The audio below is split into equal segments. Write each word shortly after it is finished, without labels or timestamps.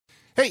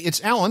Hey,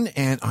 it's Alan,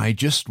 and I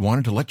just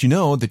wanted to let you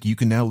know that you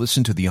can now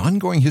listen to the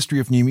ongoing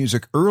history of new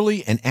music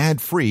early and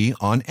ad-free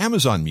on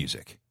Amazon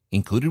Music,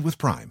 included with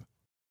Prime.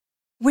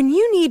 When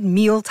you need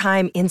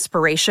mealtime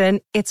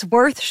inspiration, it's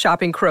worth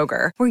shopping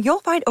Kroger, where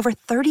you'll find over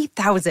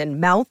 30,000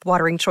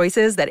 mouth-watering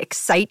choices that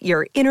excite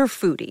your inner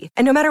foodie.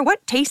 And no matter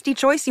what tasty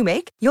choice you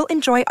make, you'll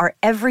enjoy our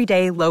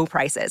everyday low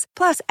prices,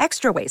 plus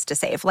extra ways to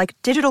save, like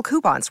digital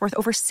coupons worth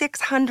over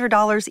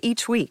 $600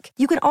 each week.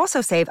 You can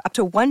also save up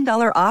to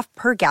 $1 off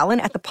per gallon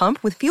at the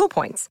pump with fuel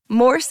points.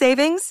 More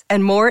savings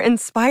and more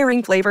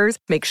inspiring flavors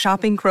make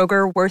shopping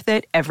Kroger worth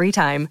it every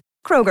time.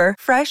 Kroger,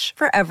 fresh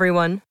for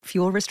everyone.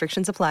 Fuel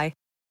restrictions apply.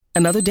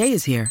 Another day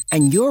is here,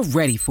 and you're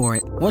ready for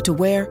it. What to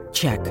wear?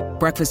 Check.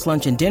 Breakfast,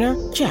 lunch, and dinner?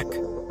 Check.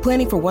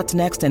 Planning for what's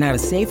next and how to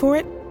save for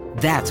it?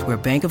 That's where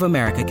Bank of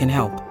America can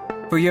help.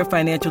 For your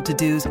financial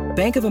to-dos,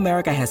 Bank of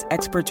America has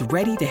experts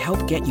ready to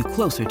help get you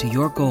closer to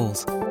your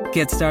goals.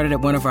 Get started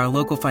at one of our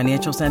local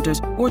financial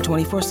centers or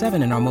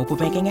 24/7 in our mobile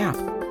banking app.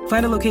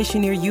 Find a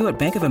location near you at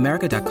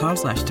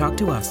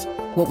bankofamerica.com/talktous.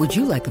 What would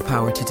you like the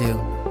power to do?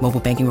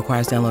 Mobile banking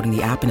requires downloading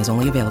the app and is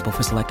only available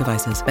for select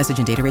devices. Message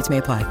and data rates may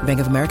apply.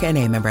 Bank of America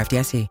N.A., member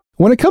FDIC.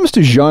 When it comes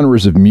to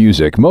genres of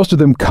music, most of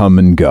them come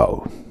and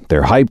go.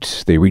 They're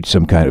hyped, they reach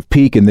some kind of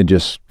peak, and then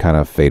just kind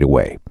of fade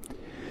away.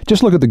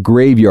 Just look at the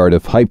graveyard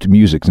of hyped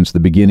music since the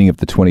beginning of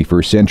the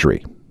 21st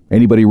century.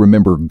 Anybody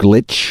remember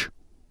Glitch?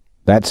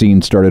 That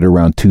scene started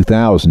around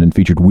 2000 and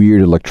featured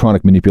weird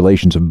electronic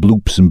manipulations of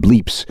bloops and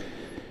bleeps.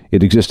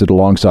 It existed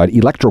alongside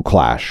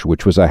Electroclash,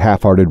 which was a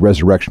half-hearted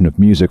resurrection of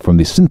music from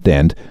the synth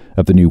end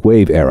of the new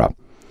wave era.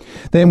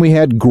 Then we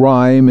had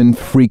grime and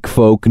freak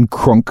folk and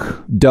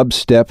crunk,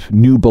 dubstep,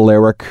 new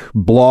Balearic,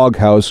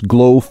 bloghouse,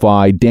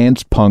 glo-fi,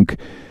 dance punk,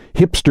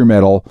 hipster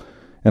metal,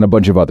 and a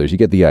bunch of others. You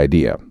get the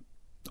idea.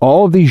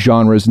 All of these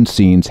genres and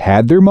scenes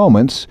had their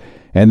moments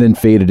and then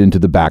faded into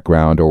the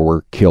background or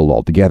were killed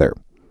altogether.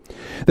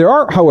 There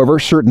are, however,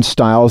 certain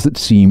styles that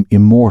seem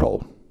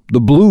immortal.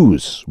 The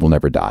blues will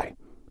never die.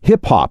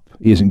 Hip-hop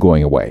isn't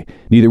going away.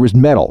 Neither is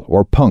metal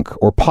or punk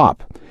or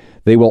pop.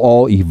 They will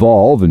all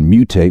evolve and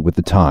mutate with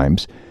the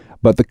times,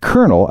 but the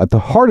kernel at the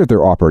heart of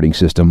their operating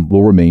system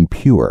will remain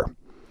pure.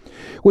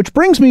 Which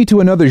brings me to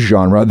another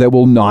genre that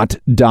will not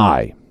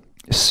die.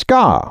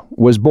 Ska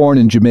was born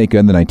in Jamaica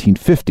in the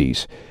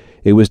 1950s.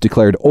 It was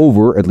declared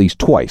over at least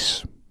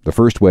twice. The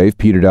first wave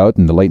petered out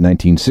in the late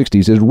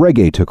 1960s as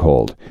reggae took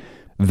hold.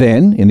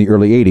 Then, in the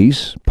early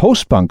 80s,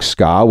 post-punk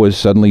ska was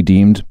suddenly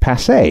deemed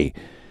passé.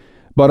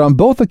 But on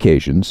both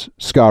occasions,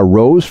 ska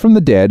rose from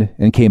the dead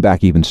and came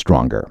back even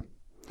stronger.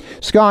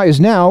 Ska is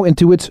now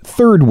into its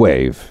third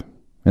wave,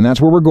 and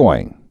that's where we're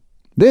going.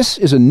 This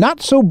is a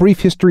not-so-brief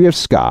history of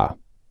ska,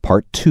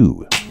 Part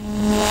 2.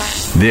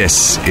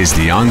 This is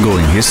the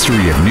Ongoing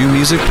History of New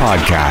Music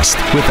podcast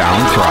with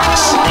Alan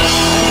Cross.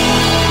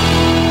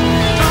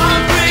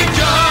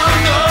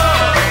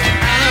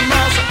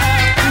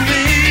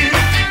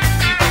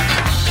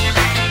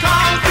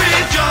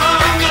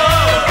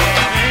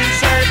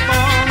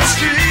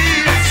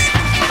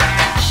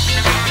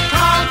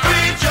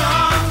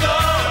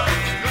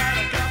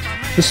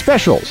 The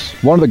Specials,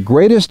 one of the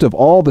greatest of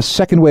all the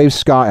second-wave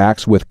ska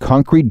acts with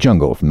Concrete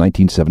Jungle from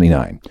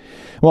 1979.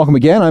 Welcome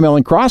again, I'm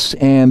Alan Cross,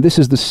 and this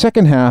is the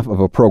second half of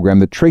a program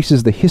that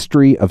traces the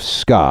history of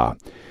ska.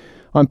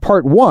 On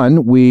Part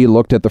 1, we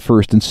looked at the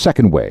first and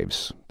second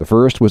waves. The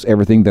first was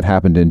everything that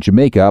happened in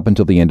Jamaica up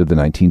until the end of the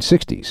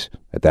 1960s.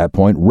 At that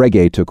point,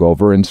 reggae took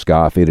over and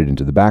ska faded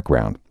into the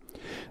background.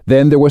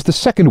 Then there was the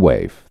second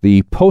wave,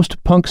 the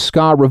post-punk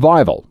ska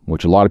revival,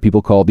 which a lot of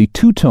people call the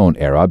two-tone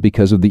era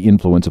because of the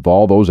influence of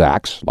all those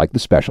acts, like the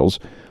Specials,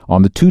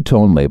 on the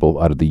two-tone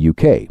label out of the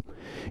UK.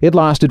 It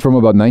lasted from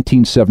about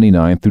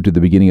 1979 through to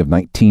the beginning of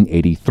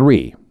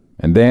 1983,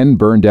 and then,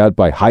 burned out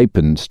by hype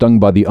and stung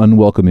by the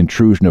unwelcome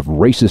intrusion of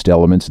racist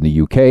elements in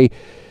the UK,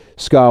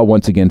 ska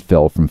once again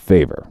fell from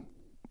favor.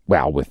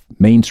 Well, with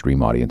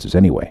mainstream audiences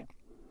anyway.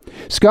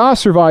 Ska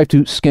survived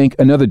to skank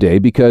another day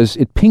because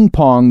it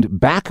ping-ponged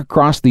back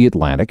across the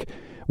Atlantic,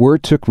 where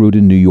it took root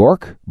in New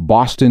York,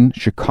 Boston,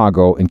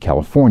 Chicago, and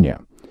California.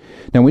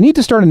 Now, we need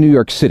to start in New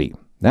York City.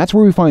 That's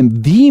where we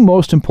find the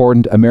most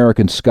important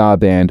American ska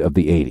band of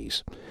the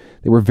 80s.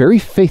 They were very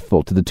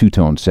faithful to the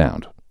two-tone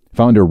sound.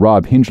 Founder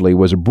Rob Hingley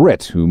was a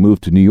Brit who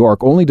moved to New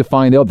York only to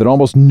find out that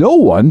almost no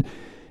one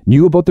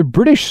knew about the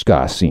British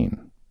ska scene.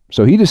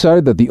 So he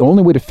decided that the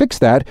only way to fix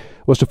that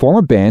was to form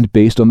a band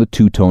based on the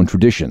two-tone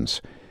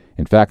traditions.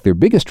 In fact, their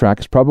biggest track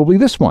is probably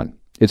this one.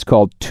 It's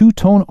called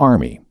Two-Tone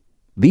Army.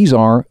 These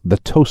are the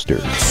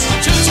Toasters.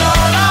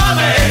 Two-Tone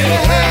Army.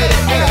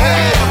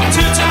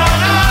 Two-Tone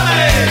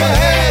Army.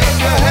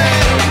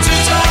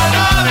 Two-Tone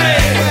Army.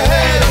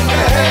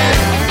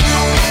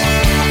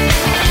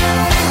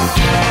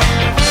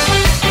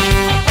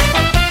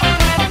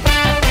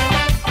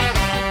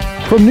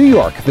 From New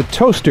York, the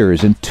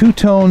Toasters and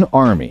Two-Tone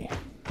Army.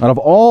 Out of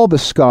all the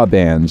ska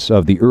bands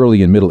of the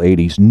early and middle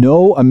 80s,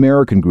 no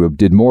American group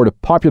did more to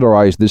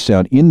popularize this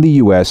sound in the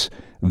U.S.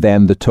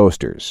 than the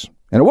Toasters.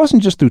 And it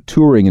wasn't just through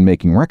touring and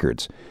making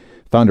records.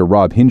 Founder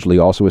Rob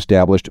Hingley also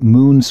established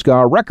Moon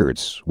Ska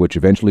Records, which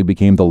eventually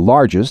became the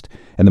largest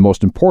and the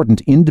most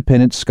important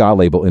independent ska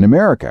label in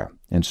America,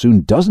 and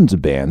soon dozens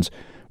of bands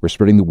were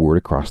spreading the word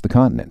across the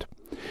continent.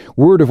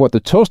 Word of what the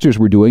Toasters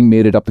were doing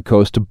made it up the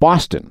coast to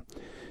Boston.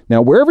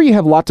 Now, wherever you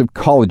have lots of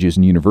colleges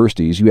and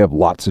universities, you have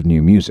lots of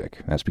new music.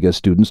 That's because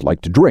students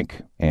like to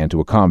drink, and to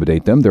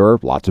accommodate them, there are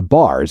lots of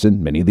bars,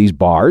 and many of these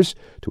bars,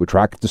 to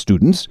attract the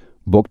students,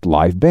 booked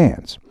live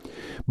bands.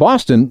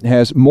 Boston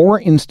has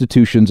more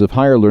institutions of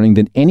higher learning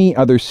than any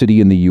other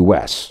city in the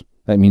U.S.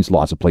 That means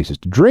lots of places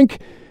to drink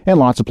and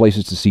lots of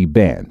places to see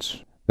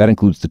bands. That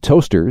includes the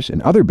Toasters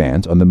and other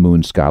bands on the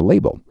Moon Ska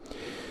label.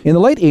 In the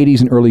late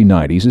 80s and early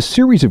 90s, a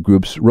series of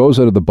groups rose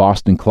out of the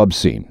Boston club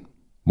scene.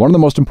 One of the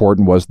most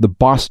important was the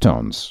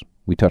Bosstones.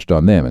 We touched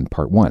on them in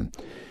part 1.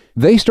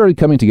 They started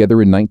coming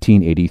together in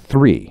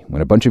 1983,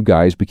 when a bunch of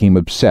guys became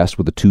obsessed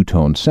with a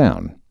two-tone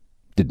sound.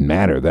 Didn't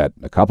matter that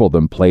a couple of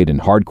them played in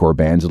hardcore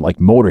bands like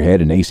Motorhead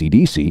and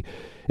AC/DC.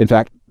 In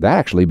fact, that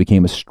actually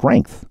became a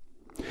strength.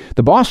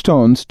 The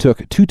Bosstones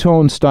took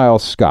two-tone style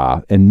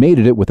ska and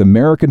mated it with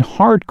American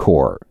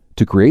hardcore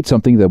to create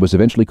something that was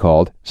eventually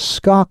called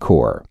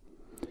ska-core.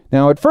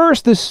 Now, at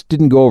first, this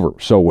didn't go over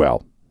so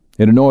well.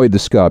 It annoyed the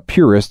ska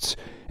purists,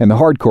 and the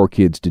hardcore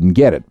kids didn't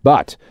get it.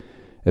 But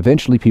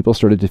eventually people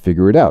started to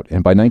figure it out,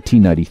 and by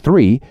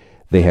 1993,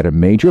 they had a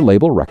major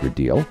label record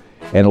deal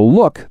and a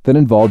look that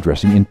involved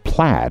dressing in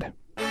plaid.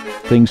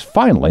 Things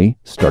finally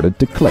started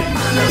to click.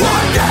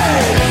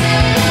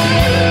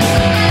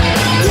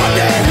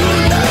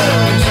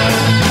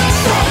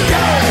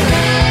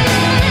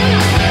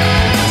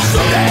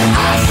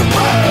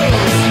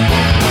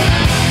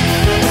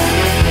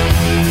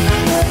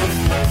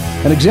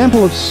 An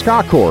example of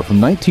ska-core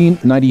from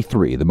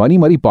 1993, the Mighty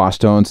Mighty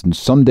Bosstones and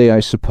Someday I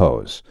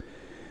Suppose.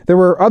 There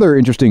were other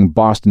interesting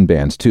Boston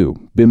bands too.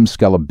 Bim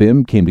Skella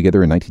Bim came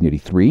together in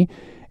 1983,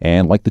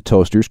 and like the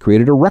Toasters,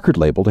 created a record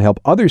label to help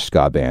other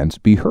ska bands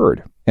be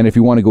heard. And if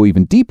you want to go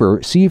even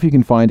deeper, see if you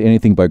can find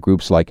anything by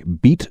groups like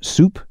Beat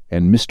Soup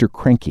and Mr.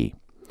 Cranky.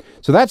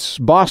 So that's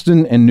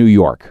Boston and New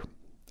York.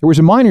 There was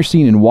a minor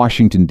scene in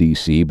Washington,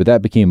 D.C., but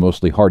that became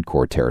mostly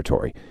hardcore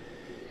territory.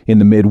 In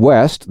the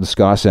Midwest, the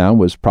ska sound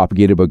was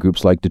propagated by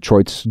groups like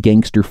Detroit's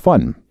Gangster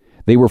Fun.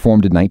 They were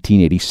formed in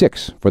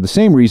 1986 for the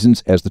same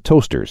reasons as the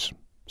Toasters.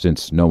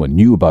 Since no one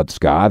knew about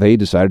ska, they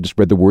decided to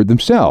spread the word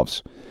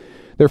themselves.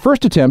 Their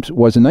first attempt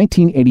was a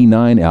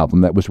 1989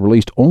 album that was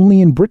released only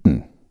in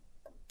Britain.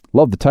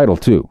 Love the title,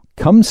 too.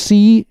 Come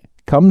See,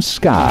 Come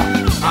Ska.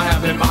 I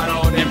have been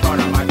modeled in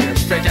front of my peers.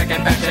 Straight jacket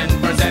passion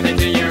for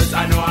 70 years.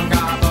 I know I'm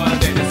God,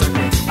 but they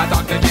disagree. I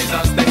talk to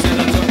Jesus, they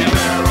send it to me.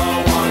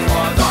 Pharaoh once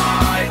was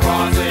I,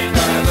 crossing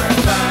desert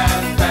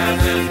sands.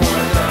 Fences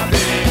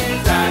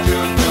worshiping,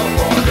 statues built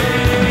for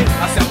me.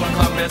 I said when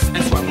Columbus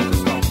and swept with the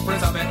smoke.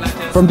 Prince of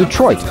Atlantis. From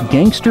Detroit,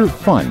 Gangster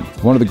Fun,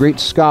 one of the great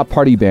ska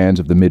party bands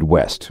of the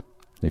Midwest.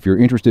 If you're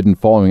interested in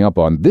following up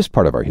on this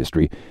part of our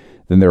history,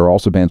 then there are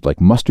also bands like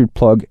Mustard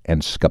Plug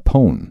and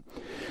Scapone.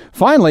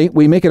 Finally,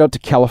 we make it out to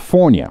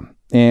California,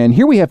 and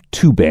here we have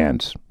two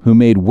bands who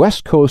made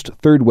West Coast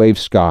third wave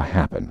ska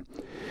happen.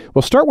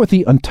 We'll start with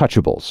the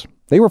Untouchables.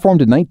 They were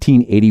formed in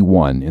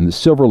 1981 in the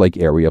Silver Lake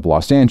area of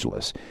Los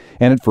Angeles,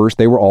 and at first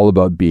they were all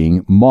about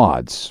being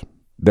mods.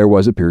 There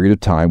was a period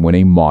of time when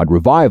a mod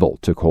revival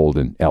took hold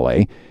in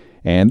LA,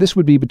 and this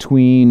would be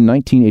between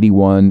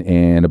 1981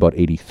 and about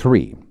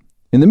 83.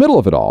 In the middle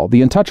of it all,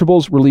 the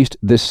Untouchables released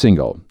this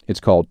single. It's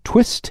called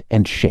Twist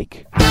and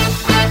Shake.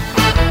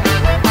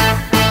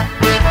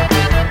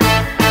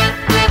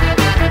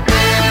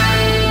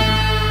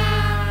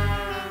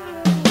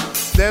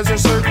 There's a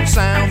certain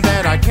sound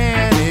that I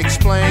can't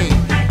explain.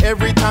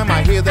 Every time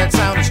I hear that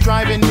sound, it's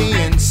driving me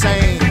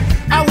insane.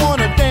 I want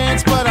to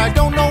dance, but I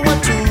don't know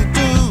what to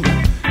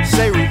do.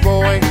 Say, rude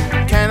boy,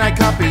 can I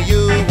copy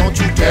you? Won't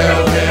you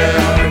tell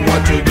him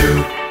what to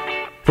do?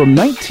 From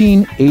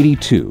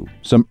 1982,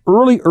 some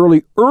early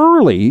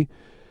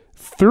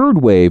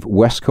third wave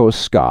West Coast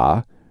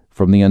ska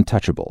from the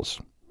Untouchables.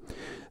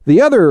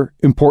 The other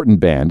important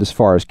band, as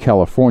far as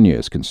California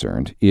is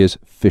concerned, is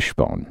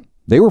Fishbone.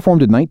 They were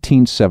formed in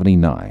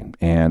 1979,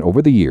 and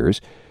over the years,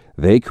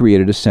 they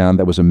created a sound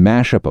that was a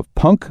mashup of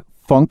punk,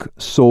 funk,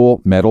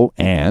 soul, metal,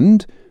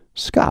 and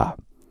ska.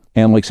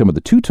 And like some of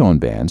the two-tone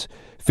bands,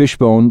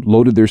 Fishbone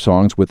loaded their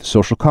songs with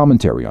social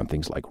commentary on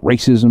things like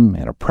racism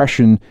and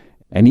oppression,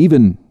 and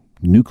even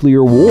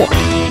nuclear war.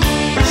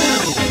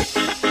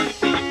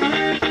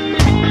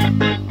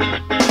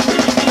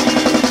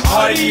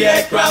 Party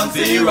at Ground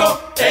Zero,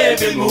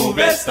 every move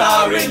is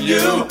starring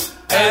you,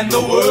 and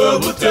the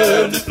world will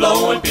turn to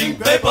flowing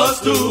pink paper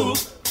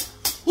stools.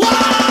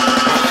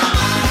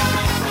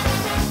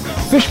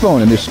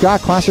 Fishbone and their ska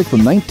classic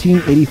from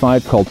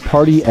 1985 called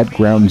Party at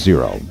Ground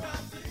Zero.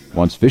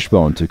 Once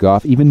Fishbone took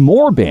off, even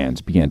more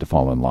bands began to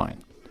fall in line.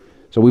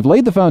 So we've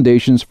laid the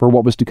foundations for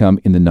what was to come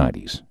in the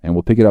 90s, and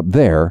we'll pick it up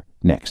there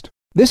next.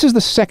 This is the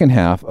second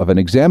half of an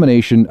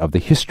examination of the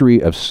history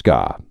of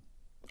ska.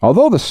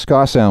 Although the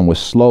ska sound was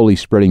slowly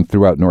spreading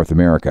throughout North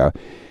America,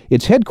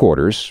 its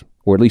headquarters,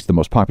 or at least the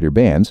most popular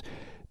bands,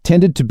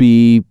 tended to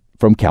be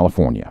from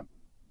California.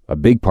 A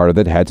big part of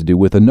that had to do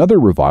with another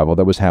revival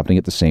that was happening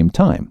at the same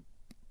time,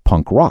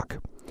 punk rock.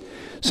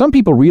 Some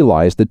people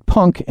realized that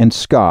punk and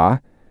ska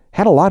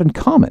had a lot in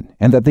common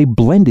and that they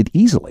blended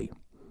easily.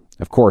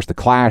 Of course, The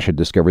Clash had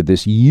discovered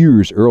this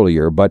years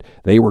earlier, but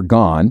they were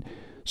gone,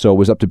 so it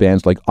was up to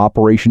bands like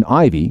Operation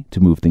Ivy to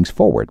move things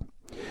forward.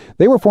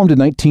 They were formed in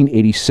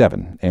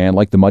 1987, and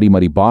like the Muddy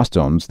Muddy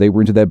Bosstones, they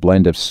were into that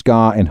blend of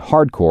ska and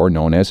hardcore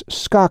known as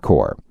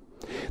ska-core.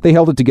 They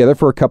held it together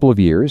for a couple of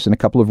years and a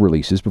couple of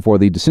releases before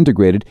they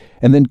disintegrated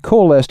and then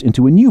coalesced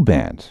into a new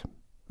band.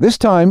 This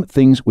time,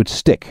 things would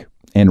stick,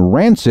 and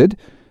Rancid,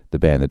 the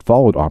band that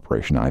followed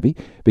Operation Ivy,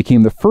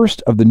 became the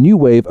first of the new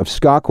wave of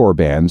ska-core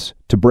bands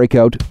to break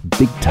out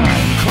big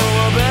time.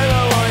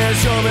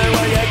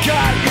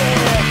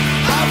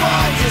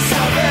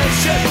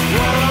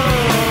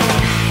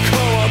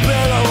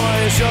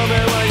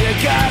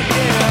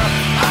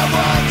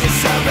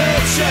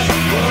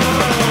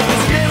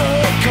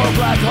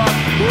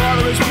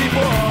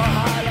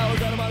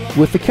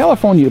 With the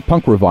California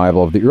punk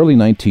revival of the early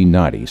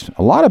 1990s,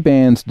 a lot of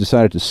bands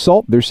decided to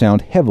salt their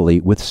sound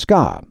heavily with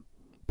ska.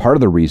 Part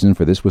of the reason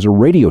for this was a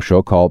radio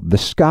show called The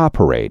Ska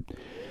Parade.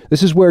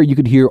 This is where you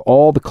could hear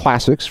all the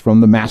classics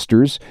from the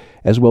masters,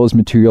 as well as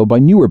material by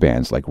newer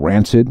bands like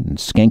Rancid and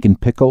Skankin'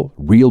 Pickle,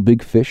 Real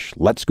Big Fish,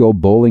 Let's Go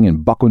Bowling,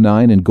 and Buck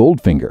O'Nine and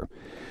Goldfinger.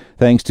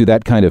 Thanks to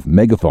that kind of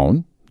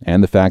megaphone,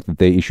 and the fact that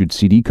they issued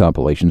CD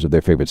compilations of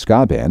their favorite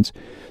ska bands,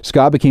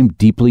 ska became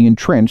deeply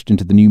entrenched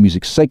into the new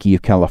music psyche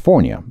of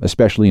California,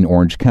 especially in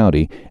Orange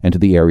County and to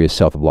the areas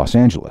south of Los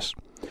Angeles.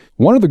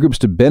 One of the groups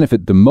to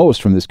benefit the most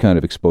from this kind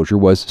of exposure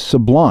was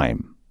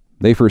Sublime.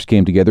 They first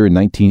came together in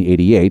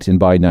 1988 and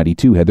by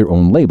 92 had their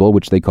own label,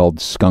 which they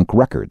called Skunk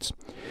Records.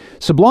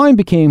 Sublime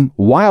became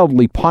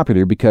wildly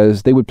popular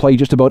because they would play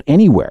just about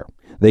anywhere.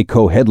 They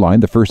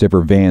co-headlined the first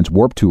ever Vans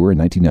Warped Tour in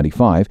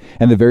 1995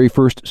 and the very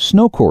first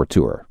Snowcore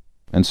Tour.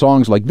 And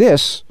songs like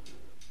this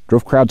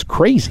drove crowds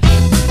crazy.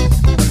 That's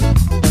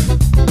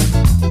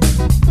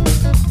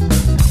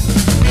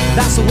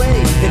the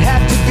way it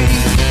had to be.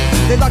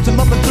 They locked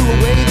him up and threw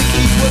away the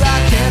keys. Well,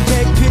 I can't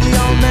take pity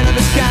on men of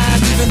his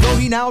kind, even though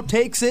he now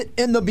takes it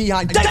in the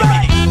behind.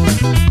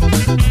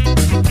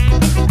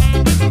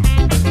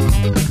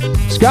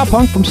 Ska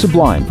punk from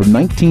Sublime from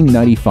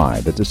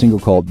 1995. That's a single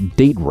called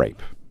Date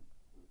Rape.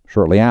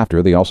 Shortly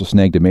after, they also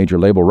snagged a major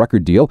label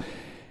record deal,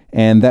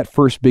 and that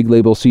first big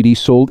label CD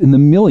sold in the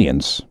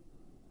millions.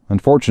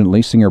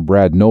 Unfortunately, singer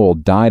Brad Noel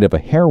died of a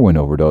heroin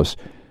overdose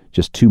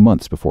just 2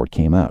 months before it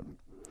came out.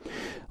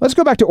 Let's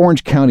go back to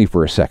Orange County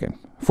for a second.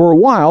 For a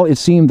while, it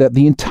seemed that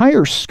the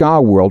entire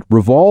ska world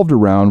revolved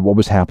around what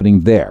was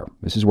happening there.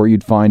 This is where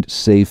you'd find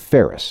Save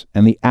Ferris,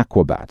 and the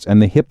Aquabats,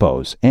 and the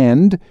Hippos,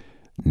 and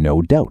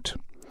No Doubt.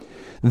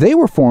 They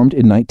were formed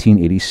in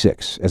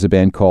 1986 as a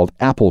band called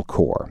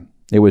Applecore.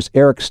 It was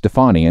Eric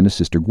Stefani and his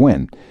sister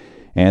Gwen,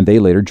 and they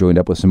later joined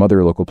up with some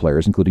other local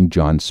players, including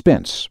John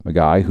Spence, a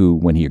guy who,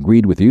 when he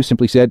agreed with you,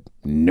 simply said,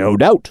 "No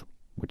doubt,"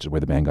 which is where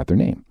the band got their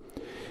name.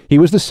 He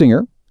was the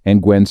singer,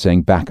 and Gwen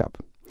sang backup.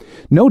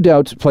 No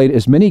Doubt played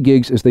as many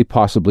gigs as they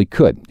possibly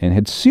could, and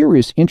had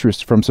serious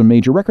interest from some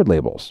major record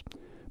labels.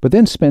 But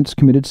then Spence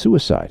committed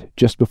suicide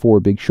just before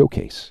a big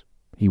showcase.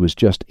 He was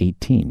just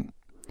 18.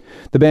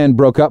 The band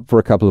broke up for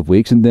a couple of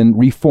weeks and then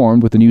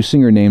reformed with a new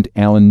singer named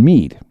Alan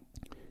Mead.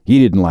 He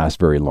didn't last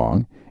very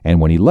long, and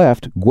when he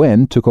left,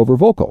 Gwen took over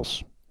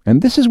vocals.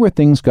 And this is where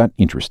things got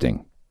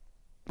interesting.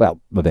 Well,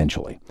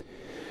 eventually.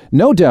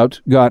 No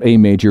Doubt got a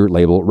major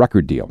label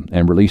record deal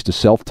and released a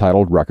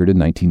self-titled record in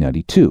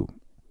 1992.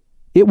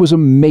 It was a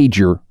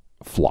major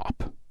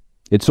flop.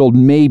 It sold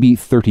maybe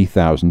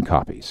 30,000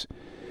 copies.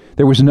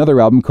 There was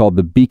another album called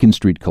the Beacon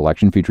Street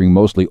Collection featuring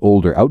mostly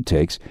older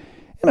outtakes,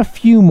 and a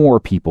few more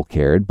people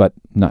cared, but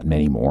not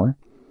many more.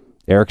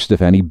 Eric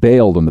Stefani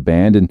bailed on the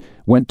band and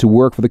went to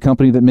work for the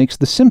company that makes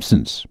The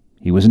Simpsons.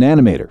 He was an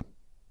animator.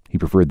 He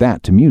preferred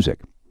that to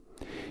music.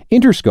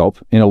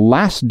 Interscope, in a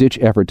last-ditch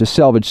effort to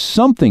salvage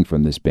something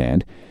from this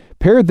band,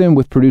 paired them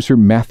with producer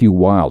Matthew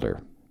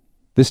Wilder.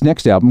 This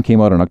next album came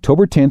out on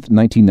October 10th,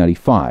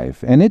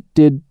 1995, and it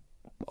did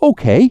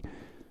okay.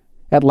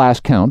 At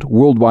last count,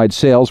 worldwide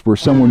sales were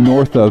somewhere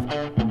north of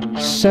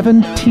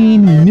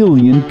 17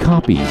 million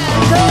copies.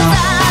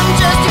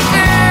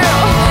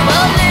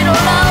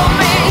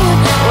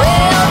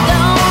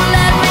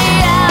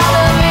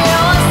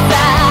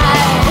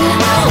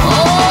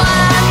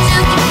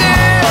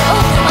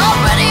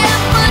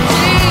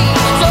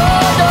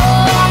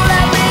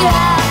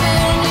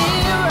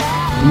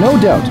 No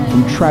Doubt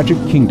from Tragic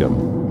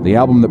Kingdom, the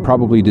album that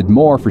probably did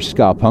more for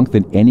ska punk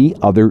than any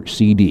other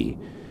CD.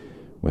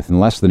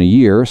 Within less than a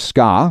year,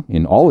 ska,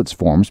 in all its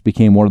forms,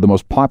 became one of the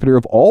most popular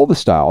of all the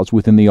styles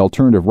within the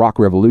alternative rock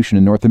revolution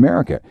in North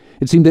America.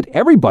 It seemed that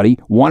everybody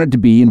wanted to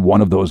be in one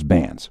of those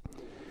bands.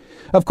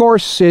 Of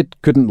course, it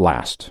couldn't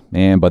last,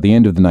 and by the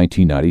end of the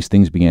 1990s,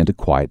 things began to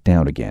quiet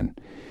down again.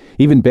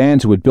 Even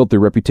bands who had built their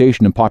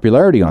reputation and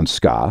popularity on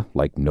ska,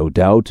 like No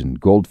Doubt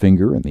and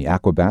Goldfinger and the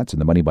Aquabats and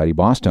the Muddy Muddy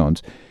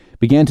Bosstones,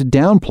 began to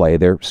downplay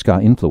their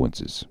ska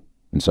influences.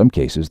 In some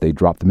cases, they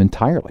dropped them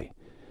entirely.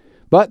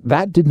 But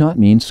that did not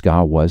mean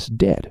ska was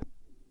dead.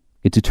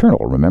 It's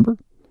eternal, remember?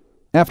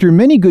 After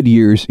many good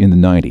years in the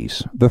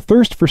 90s, the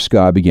thirst for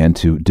ska began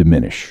to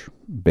diminish.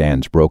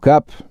 Bands broke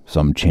up,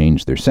 some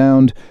changed their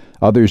sound,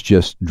 others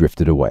just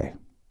drifted away.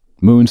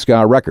 Moon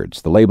Ska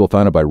Records, the label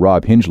founded by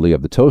Rob Hingley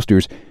of the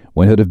Toasters,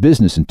 went out of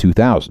business in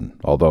 2000,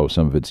 although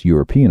some of its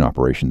European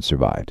operations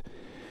survived.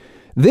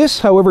 This,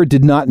 however,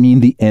 did not mean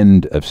the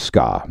end of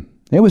ska.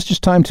 It was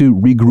just time to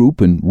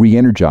regroup and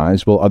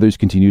re-energize while others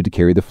continued to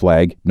carry the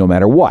flag no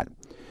matter what.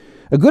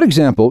 A good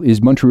example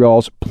is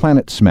Montreal's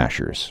Planet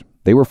Smashers.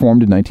 They were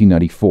formed in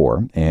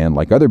 1994, and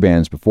like other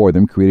bands before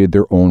them, created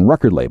their own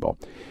record label.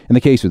 In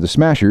the case of the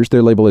Smashers,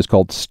 their label is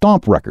called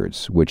Stomp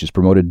Records, which has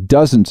promoted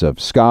dozens of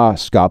ska,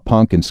 ska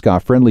punk, and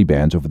ska-friendly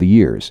bands over the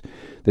years.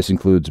 This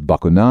includes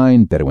Buck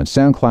O'Nine, Bedouin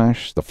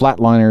Soundclash, the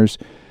Flatliners,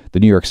 the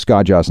New York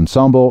Ska Jazz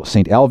Ensemble,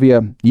 St.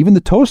 Alvia, even the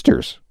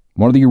Toasters,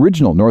 one of the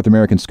original North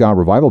American ska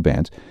revival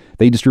bands.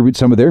 They distribute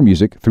some of their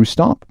music through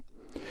Stomp.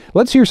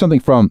 Let's hear something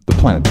from the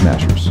Planet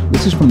Smashers.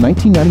 This is from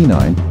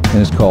 1999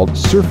 and is called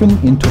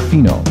Surfin' in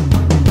Tofino.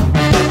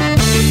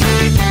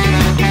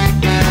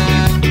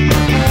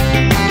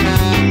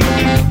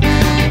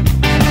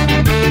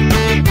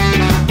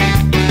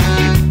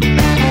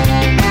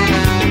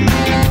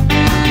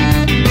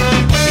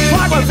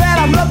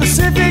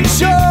 Pacific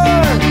Shore.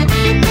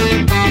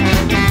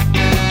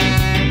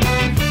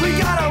 We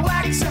got our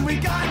wax and we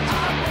got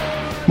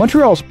our...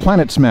 Montreal's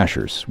Planet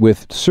Smashers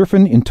with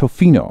Surfin' in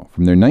Tofino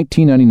from their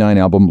 1999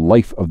 album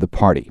Life of the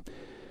Party.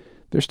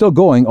 They're still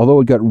going, although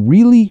it got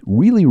really,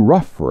 really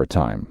rough for a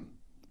time.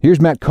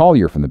 Here's Matt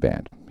Collier from the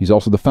band. He's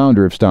also the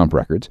founder of Stomp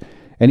Records,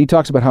 and he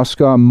talks about how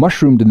ska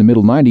mushroomed in the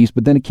middle 90s,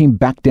 but then it came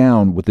back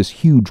down with this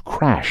huge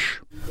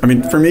crash. I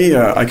mean, for me,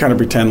 I kind of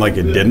pretend like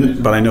it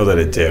didn't, but I know that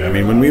it did. I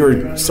mean, when we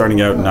were starting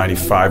out in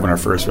 95, when our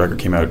first record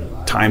came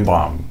out, Time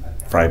Bomb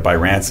by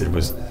Rancid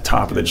was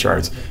top of the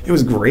charts. It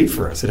was great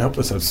for us. It helped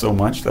us out so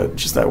much, that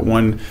just that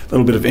one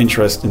little bit of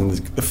interest in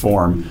the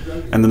form,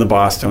 and then the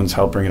Bosstones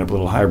helped bring it up a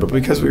little higher. But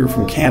because we were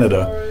from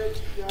Canada,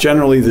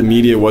 generally the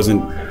media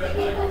wasn't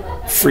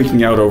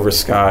freaking out over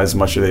ska as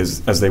much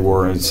as they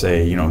were in,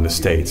 say, in the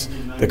States.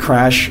 The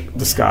crash,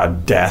 the ska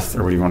death,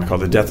 or what do you want to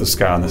call it, the death of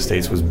ska in the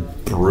States was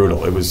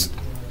brutal. It was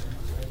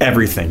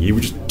everything. You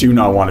just do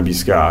not want to be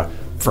ska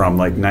from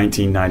like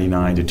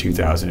 1999 to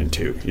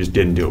 2002. You just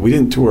didn't do it. We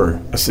didn't tour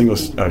a single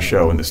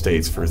show in the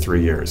States for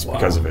 3 years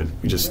because of it.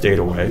 We just stayed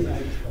away.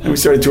 And we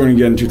started touring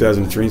again in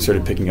 2003 and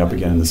started picking up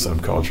again in the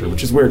subculture,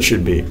 which is where it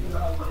should be.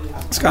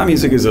 Ska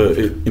music is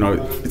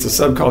it's a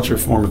subculture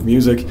form of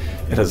music.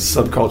 It has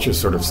a subculture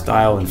sort of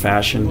style and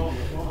fashion.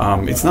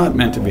 It's not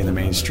meant to be in the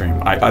mainstream.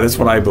 That's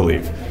what I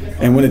believe.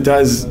 And when it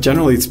does,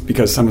 generally it's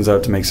because someone's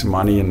out to make some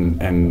money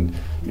and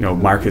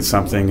market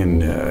something,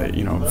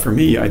 and for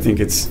me, I think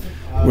it's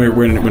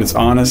when it's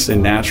honest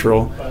and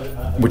natural,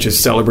 which is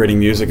celebrating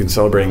music and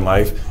celebrating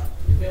life.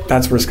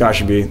 That's where ska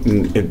should be,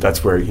 and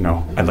that's where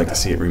I'd like to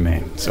see it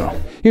remain. So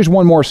here's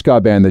one more ska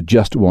band that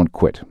just won't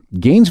quit: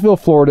 Gainesville,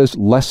 Florida's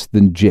Less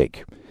Than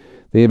Jake.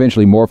 They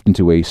eventually morphed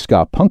into a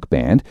ska punk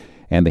band,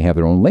 and they have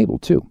their own label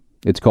too.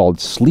 It's called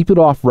Sleep It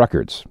Off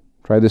Records.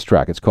 Try this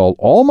track. It's called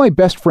All My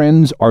Best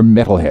Friends Are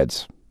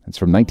Metalheads. It's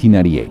from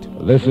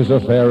 1998. This is a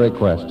fair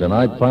request, and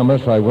I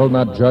promise I will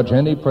not judge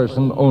any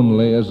person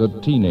only as a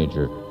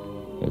teenager.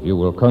 If you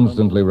will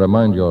constantly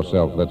remind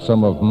yourself that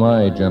some of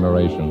my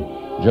generation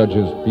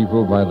judges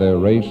people by their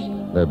race,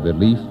 their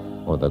belief,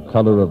 or the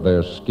color of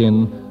their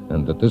skin,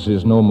 and that this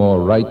is no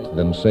more right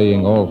than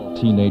saying all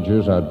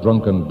teenagers are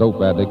drunken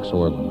dope addicts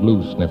or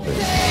glue sniffers.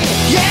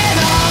 Yeah,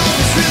 all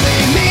this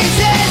really means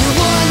is you're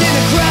one in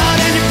a crowd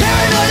and you're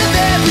paranoid of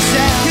every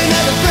sound. You're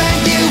not a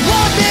friend, you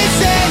want this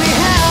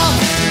anyhow.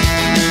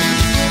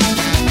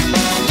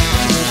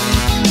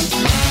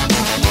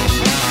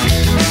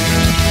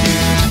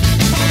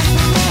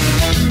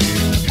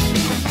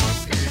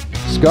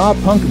 Ska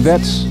punk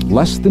vets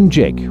Less Than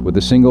Jake with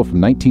a single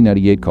from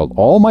 1998 called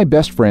All My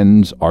Best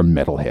Friends Are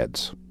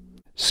Metalheads.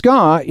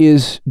 Ska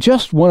is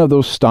just one of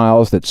those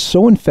styles that's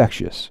so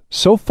infectious,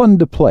 so fun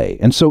to play,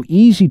 and so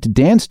easy to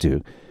dance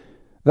to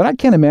that I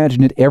can't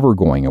imagine it ever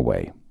going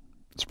away.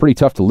 It's pretty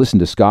tough to listen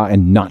to ska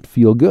and not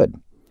feel good.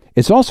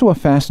 It's also a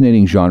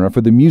fascinating genre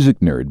for the music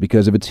nerd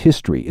because of its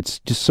history. It's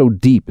just so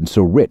deep and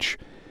so rich.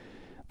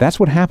 That's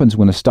what happens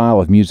when a style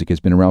of music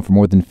has been around for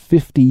more than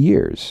 50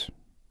 years.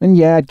 And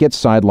yeah, it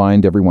gets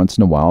sidelined every once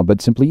in a while,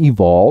 but simply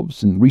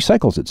evolves and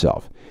recycles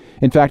itself.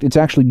 In fact, it's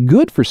actually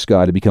good for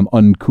ska to become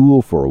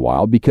uncool for a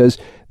while because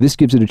this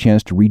gives it a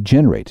chance to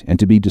regenerate and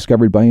to be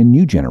discovered by a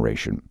new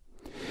generation.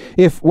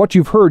 If what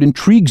you've heard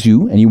intrigues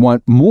you and you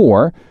want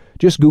more,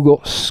 just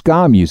Google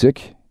ska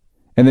music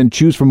and then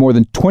choose from more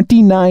than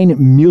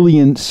 29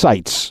 million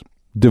sites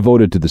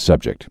devoted to the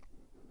subject.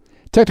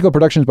 Technical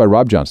productions by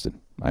Rob Johnston.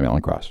 I'm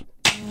Alan Cross.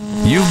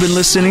 You've been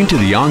listening to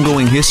the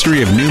Ongoing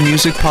History of New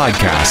Music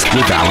podcast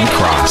with Alan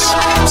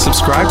Cross.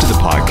 Subscribe to the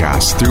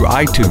podcast through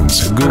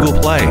iTunes, Google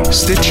Play,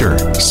 Stitcher,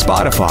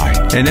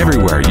 Spotify, and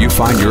everywhere you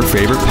find your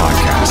favorite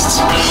podcasts.